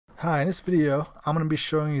Hi, in this video, I'm going to be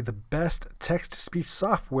showing you the best text-to-speech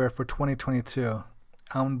software for 2022. I'm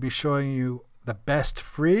going to be showing you the best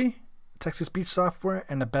free text-to-speech software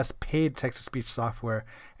and the best paid text-to-speech software,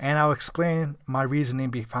 and I'll explain my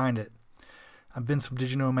reasoning behind it. I'm Vince from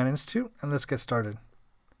Digital Nomad Institute, and let's get started.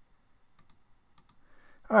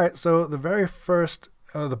 Alright, so the very first,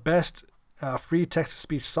 the best free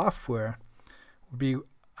text-to-speech software would be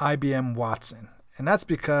IBM Watson. And that's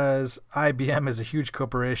because IBM is a huge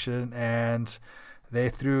corporation and they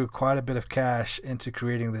threw quite a bit of cash into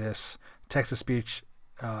creating this text-to-speech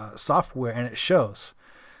software, and it shows.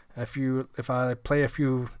 If I play a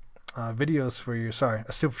few videos for you,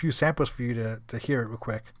 a few samples for you to hear it real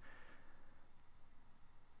quick.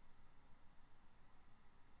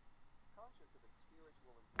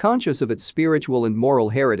 Conscious of its spiritual and moral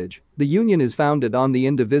heritage, the Union is founded on the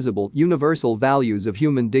indivisible, universal values of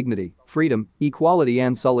human dignity, freedom, equality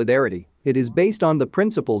and solidarity. It is based on the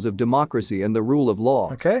principles of democracy and the rule of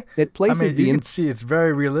law. Okay. It places you can see it's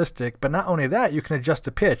very realistic, but not only that, you can adjust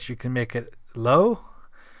the pitch. You can make it low,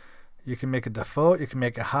 you can make it default, you can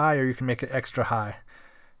make it high, or you can make it extra high.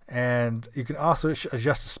 And you can also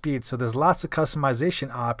adjust the speed. So there's lots of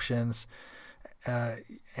customization options.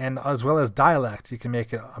 And as well as dialect. You can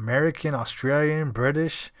make it American, Australian,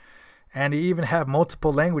 British, and you even have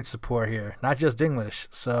multiple language support here, not just English.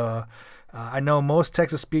 So I know most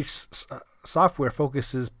text-to-speech software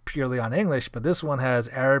focuses purely on English, but this one has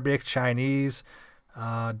Arabic, Chinese,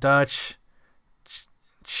 Dutch,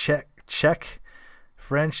 Czech,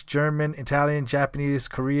 French, German, Italian, Japanese,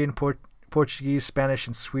 Korean, Portuguese, Spanish,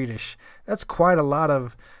 and Swedish. That's quite a lot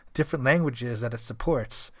of different languages that it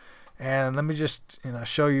supports. And let me just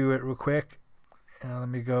show you it real quick. Let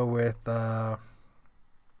me go with let's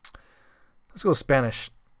go Spanish.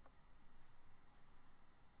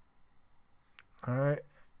 All right.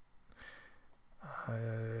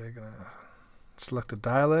 I'm gonna select the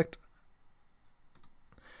dialect.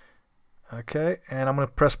 Okay, and I'm gonna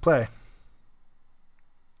press play.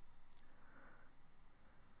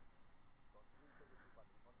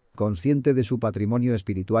 Consciente de su patrimonio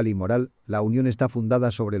espiritual y moral, la Unión está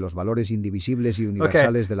fundada sobre los valores indivisibles y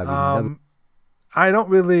universales de la dignidad.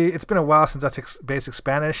 It's been a while since I took basic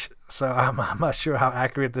Spanish, so I'm not sure how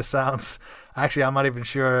accurate this sounds. Actually, I'm not even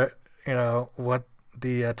sure, what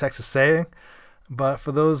the text is saying. But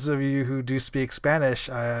for those of you who do speak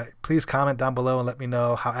Spanish, please comment down below and let me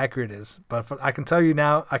know how accurate it is. But I can tell you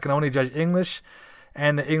now, I can only judge English,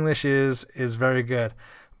 and the English is very good.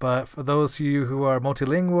 But for those of you who are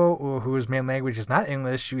multilingual or whose main language is not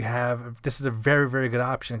English, this is a very, very good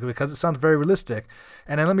option because it sounds very realistic.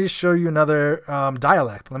 And then let me show you another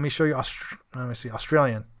dialect. Let me show you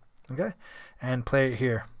Australian, okay? And play it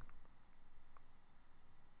here.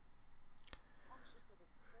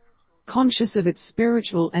 Conscious of its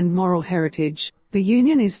spiritual and moral heritage, the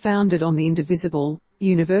Union is founded on the indivisible,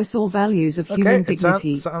 universal values of human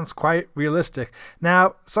dignity. It sounds quite realistic.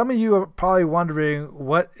 Now, some of you are probably wondering,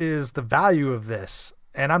 what is the value of this?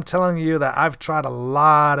 And I'm telling you that I've tried a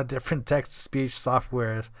lot of different text-to-speech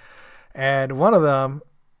softwares, and one of them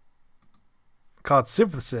called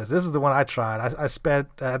Synthesis. This is the one I tried. I spent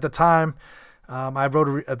at the time. I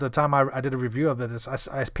did a review of this.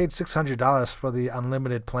 I paid $600 for the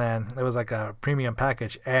unlimited plan. It was like a premium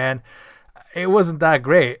package, and it wasn't that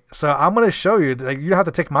great. So I'm going to show you, you don't have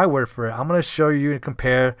to take my word for it. I'm going to show you and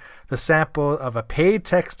compare the sample of a paid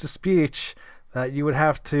text-to-speech that you would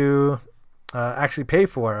have to actually pay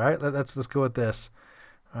for. All right, let's go with this.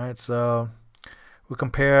 All right, so we'll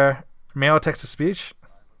compare male text-to-speech.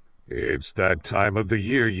 It's that time of the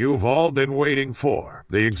year you've all been waiting for.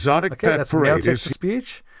 The exotic pet that's parade male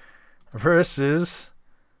text-to-speech versus,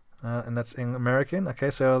 and that's in American. Okay,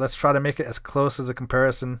 so let's try to make it as close as a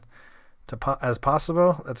comparison as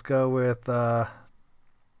possible. Let's go with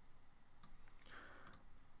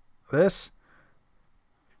this,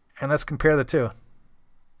 and let's compare the two.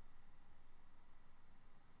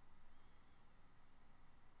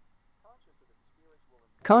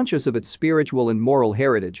 Conscious of its spiritual and moral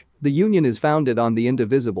heritage, the Union is founded on the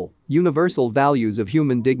indivisible, universal values of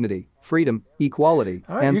human dignity, freedom, equality,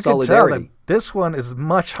 and solidarity. You can tell that this one is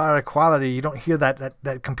much higher quality. You don't hear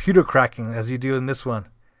that computer cracking as you do in this one.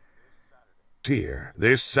 Here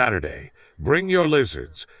this Saturday, bring your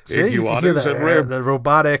lizards. See, you can hear the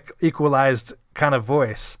robotic equalized kind of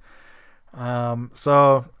voice.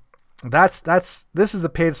 So this is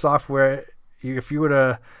the paid software. If you were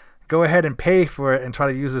to go ahead and pay for it and try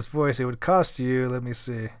to use this voice, it would cost you, let me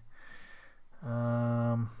see,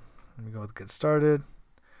 let me go with get started.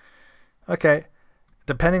 Okay,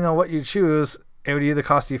 depending on what you choose, it would either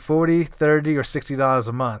cost you $40, $30, or $60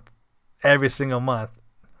 a month, every single month.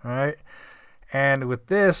 All right, and with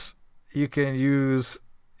this, you can use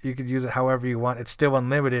it however you want. It's still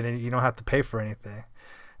unlimited, and you don't have to pay for anything.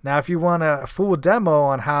 Now, if you want a full demo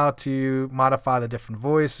on how to modify the different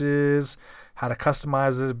voices, how to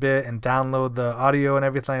customize it a bit, and download the audio and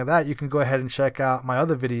everything like that, you can go ahead and check out my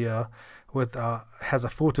other video with has a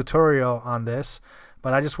full tutorial on this.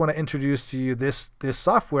 But I just want to introduce to you this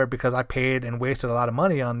software because I paid and wasted a lot of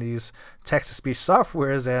money on these text-to-speech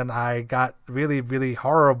softwares, and I got really, really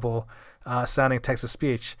horrible sounding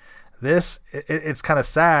text-to-speech. It's kind of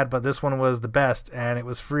sad, but this one was the best, and it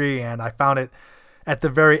was free, and I found it at the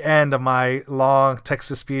very end of my long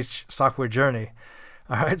text-to-speech software journey.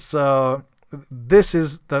 All right, so this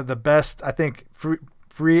is the best, I think,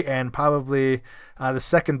 free and probably the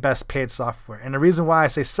second best paid software. And the reason why I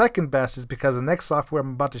say second best is because the next software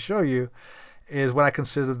I'm about to show you is what I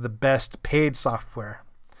consider the best paid software.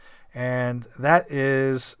 And that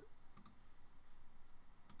is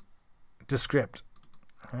Descript.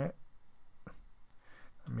 All right.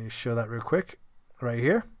 Let me show that real quick right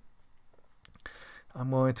here.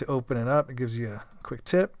 I'm going to open it up. It gives you a quick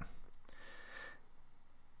tip.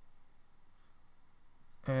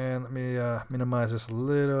 And let me minimize this a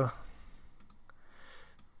little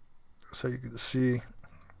so you can see.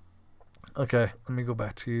 Okay, let me go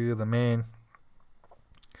back to the main.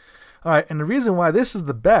 All right, and the reason why this is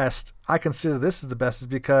the best, I consider this is the best, is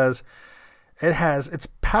because it's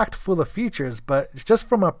packed full of features, but just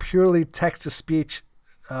from a purely text-to-speech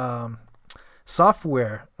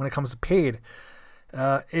software, when it comes to paid,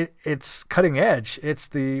 it's cutting edge. It's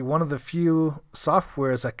one of the few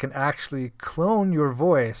softwares that can actually clone your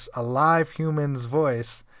voice, a live human's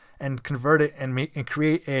voice, and convert it and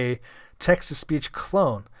create a text-to-speech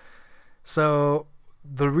clone. So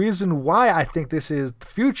the reason why I think this is the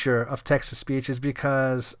future of text-to-speech is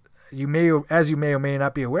because as you may or may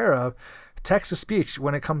not be aware of, text-to-speech,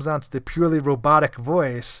 when it comes down to the purely robotic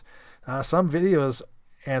voice, some videos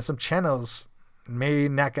and some channels may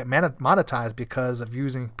not get monetized because of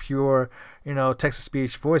using pure,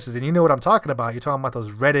 text-to-speech voices. And you know what I'm talking about. You're talking about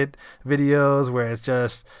those Reddit videos where it's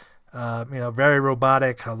just, very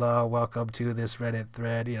robotic. Hello, welcome to this Reddit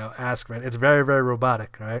thread. Ask Reddit. It's very, very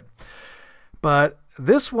robotic, right? But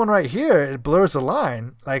this one right here, it blurs the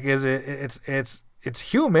line. Like, it's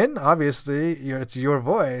human, obviously. It's your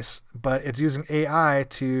voice, but it's using AI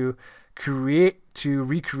to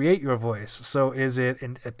recreate your voice. So is it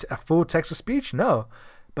a full text-to-speech? No.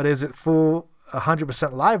 But is it full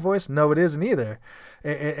 100% live voice? No, it isn't either.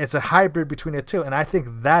 It's a hybrid between the two, and I think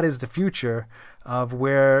that is the future of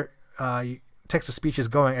where text-to-speech is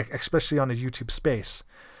going, especially on the YouTube space.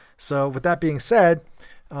 So with that being said,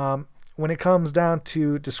 when it comes down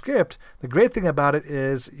to Descript, the great thing about it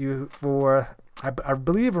is I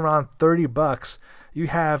believe around $30, you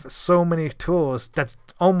have so many tools that's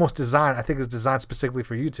almost designed. I think it's designed specifically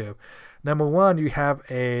for YouTube. Number one, you have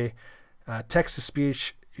a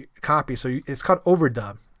text-to-speech copy. So it's called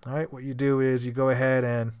overdub. All right. What you do is you go ahead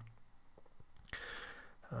and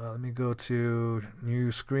let me go to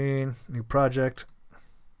new screen, new project.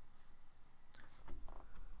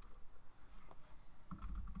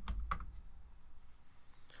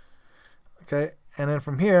 Okay. And then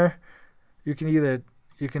from here, you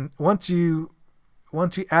can once you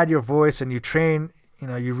add your voice and you train,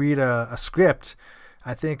 you read a script.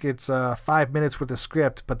 I think it's 5 minutes worth of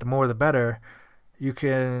script, but the more the better. You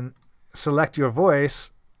can select your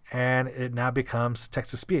voice and it now becomes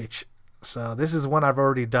text-to-speech. So this is one I've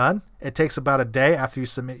already done. It takes about a day after you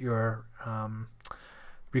submit your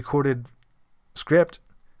recorded script.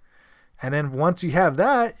 And then once you have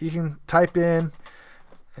that, you can type in,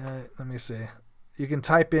 let me see. You can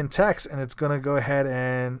type in text and it's going to go ahead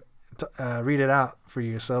and read it out for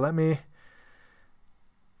you. So let me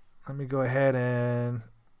go ahead and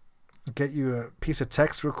get you a piece of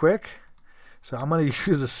text real quick. So I'm going to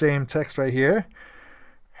use the same text right here,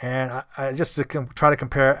 and I just to try to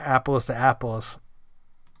compare apples to apples.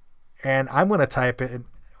 And I'm going to type in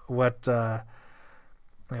what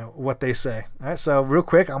they say. All right. So real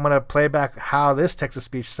quick, I'm going to play back how this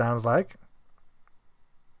text-to-speech sounds like.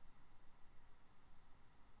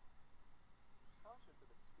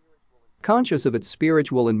 Conscious of its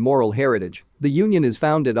spiritual and moral heritage, the Union is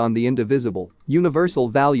founded on the indivisible, universal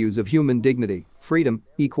values of human dignity, freedom,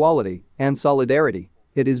 equality, and solidarity.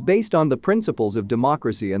 It is based on the principles of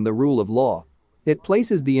democracy and the rule of law. It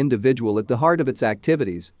places the individual at the heart of its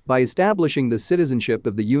activities by establishing the citizenship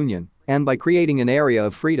of the Union and by creating an area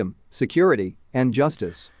of freedom, security, and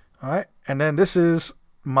justice. All right, and then this is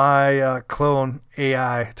my clone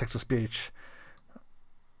AI text-to-speech.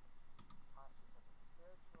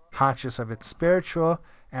 Conscious of its spiritual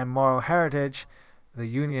and moral heritage, The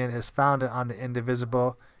Union is founded on the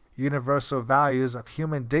indivisible, universal values of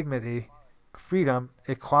human dignity, freedom,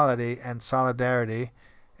 equality, and solidarity,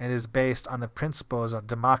 and is based on the principles of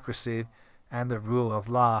democracy and the rule of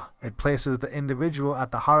law. It places the individual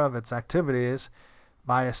at the heart of its activities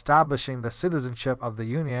by establishing the citizenship of the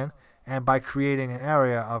Union and by creating an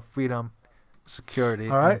area of freedom, security,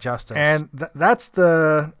 and justice. And that's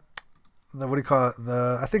the what do you call it?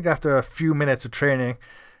 I think after a few minutes of training,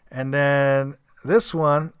 and then this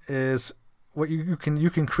one is what you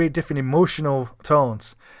can create different emotional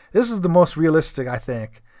tones. This is the most realistic, I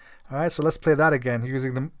think. All right, so let's play that again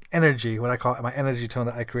using the energy, what I call my energy tone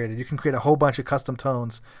that I created. You can create a whole bunch of custom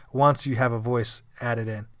tones once you have a voice added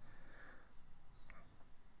in.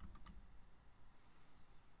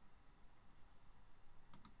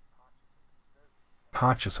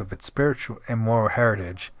 Conscious of its spiritual and moral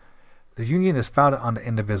heritage, the Union is founded on the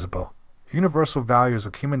indivisible, universal values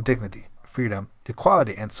of human dignity, freedom,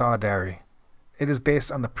 equality, and solidarity. It is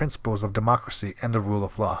based on the principles of democracy and the rule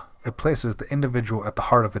of law. It places the individual at the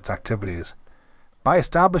heart of its activities. By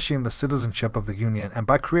establishing the citizenship of the Union and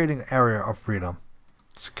by creating an area of freedom,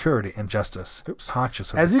 security, and justice.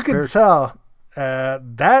 Conscious of As you can tell,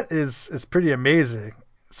 that is pretty amazing.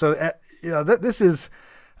 So, this is...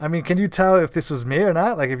 I mean, can you tell if this was me or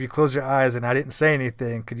not? Like, if you close your eyes and I didn't say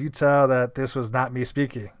anything, could you tell that this was not me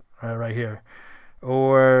speaking right here?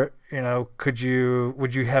 Or, would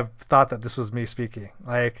you have thought that this was me speaking?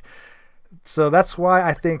 Like, so that's why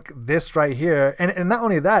I think this right here, and not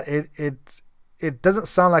only that, it doesn't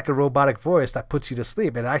sound like a robotic voice that puts you to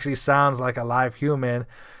sleep. It actually sounds like a live human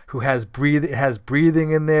who has it has breathing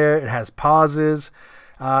in there. It has pauses.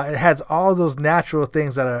 It has all those natural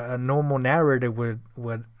things that a normal narrator would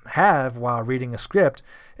have while reading a script.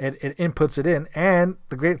 It inputs it in, and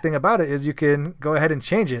the great thing about it is you can go ahead and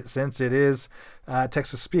change it since it is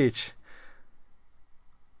text to speech.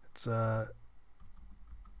 It's all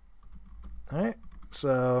right.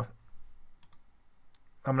 So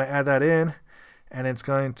I'm going to add that in, and it's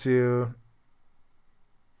going to.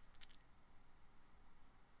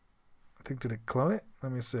 I think did it clone it?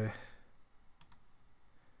 Let me see.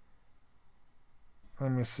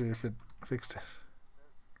 Let me see if it fixed it.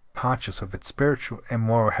 Conscious of its spiritual and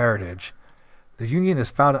moral heritage, the Union is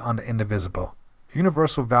founded on the indivisible,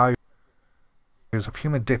 universal values of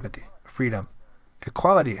human dignity, freedom,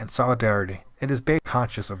 equality, and solidarity. It is based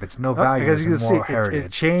conscious of its values and moral heritage.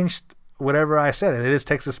 It changed whatever I said. It is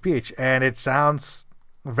text to speech, and it sounds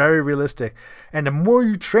very realistic. And the more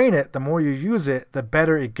you train it, the more you use it, the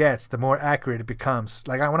better it gets, the more accurate it becomes.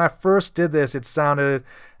 Like when I first did this, it sounded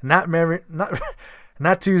not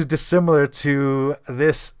too dissimilar to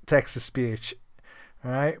this text-to-speech,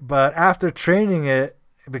 all right? But after training it,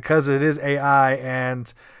 because it is AI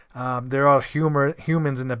and there are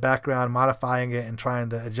humans in the background modifying it and trying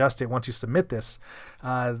to adjust it once you submit this,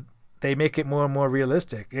 they make it more and more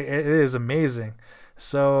realistic. It is amazing.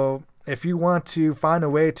 So if you want to find a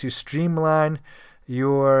way to streamline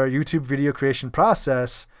your YouTube video creation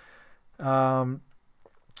process, and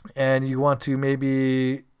you want to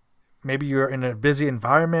maybe you're in a busy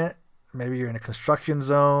environment, maybe you're in a construction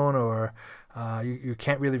zone, or you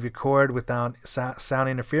can't really record without sound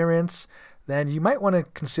interference, then you might want to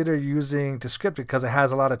consider using Descript because it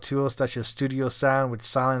has a lot of tools such as Studio Sound, which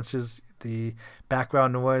silences the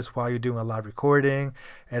background noise while you're doing a live recording.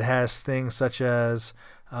 It has things such as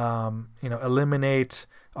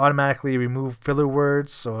automatically remove filler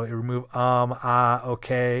words, so it remove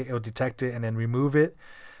okay, it will detect it and then remove it.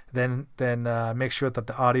 Then make sure that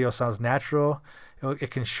the audio sounds natural. It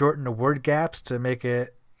can shorten the word gaps to make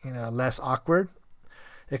it less awkward.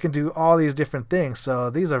 It can do all these different things. So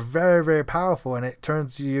these are very, very powerful, and it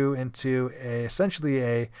turns you into essentially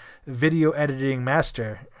a video editing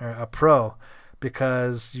master or a pro,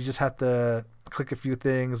 because you just have to click a few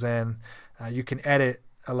things and you can edit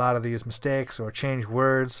a lot of these mistakes or change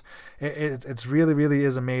words. It's really, really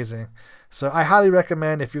is amazing. So I highly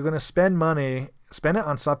recommend, if you're going to spend money, spend it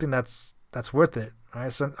on something that's worth it.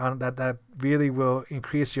 Right? So that really will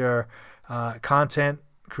increase your content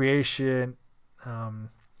creation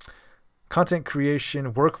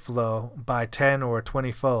workflow by 10 or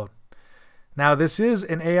 20 fold. Now, this is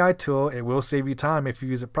an AI tool. It will save you time if you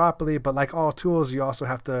use it properly, but like all tools, you also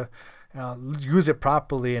have to use it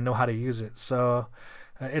properly and know how to use it. So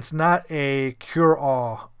it's not a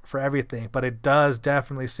cure-all for everything, but it does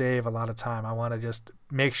definitely save a lot of time. I want to just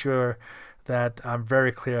make sure that I'm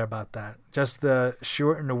very clear about that. Just the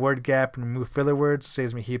shorten the word gap and remove filler words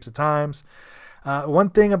saves me heaps of times. One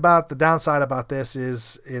thing about the downside about this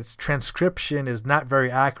is its transcription is not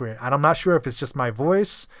very accurate. And I'm not sure if it's just my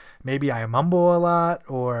voice. maybe I mumble a lot,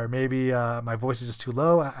 or maybe my voice is just too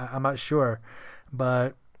low. I'm not sure,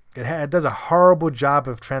 but it does a horrible job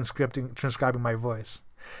of transcribing my voice.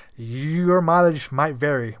 Your mileage might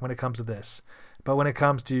vary when it comes to this, but when it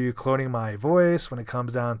comes to cloning my voice, when it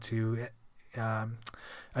comes down to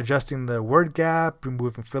adjusting the word gap,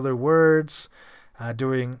 removing filler words,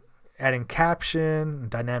 adding caption,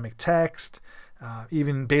 dynamic text,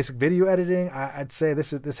 even basic video editing, I'd say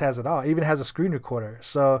this has it all. It even has a screen recorder.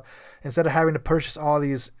 So instead of having to purchase all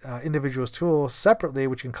these individual tools separately,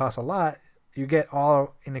 which can cost a lot, you get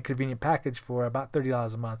all in a convenient package for about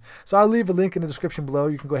 $30 a month. So I'll leave a link in the description below.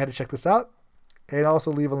 You can go ahead and check this out. And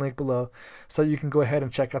also leave a link below so you can go ahead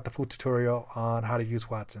and check out the full tutorial on how to use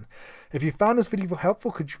Watson. If you found this video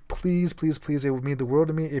helpful, could you please, it would mean the world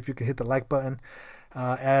to me if you could hit the like button,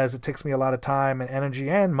 as it takes me a lot of time and energy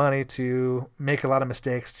and money to make a lot of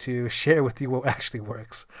mistakes to share with you what actually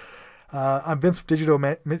works. I'm Vince from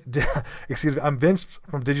I'm Vince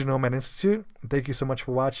from Digital Nomad Institute. Thank you so much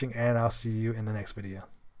for watching, and I'll see you in the next video.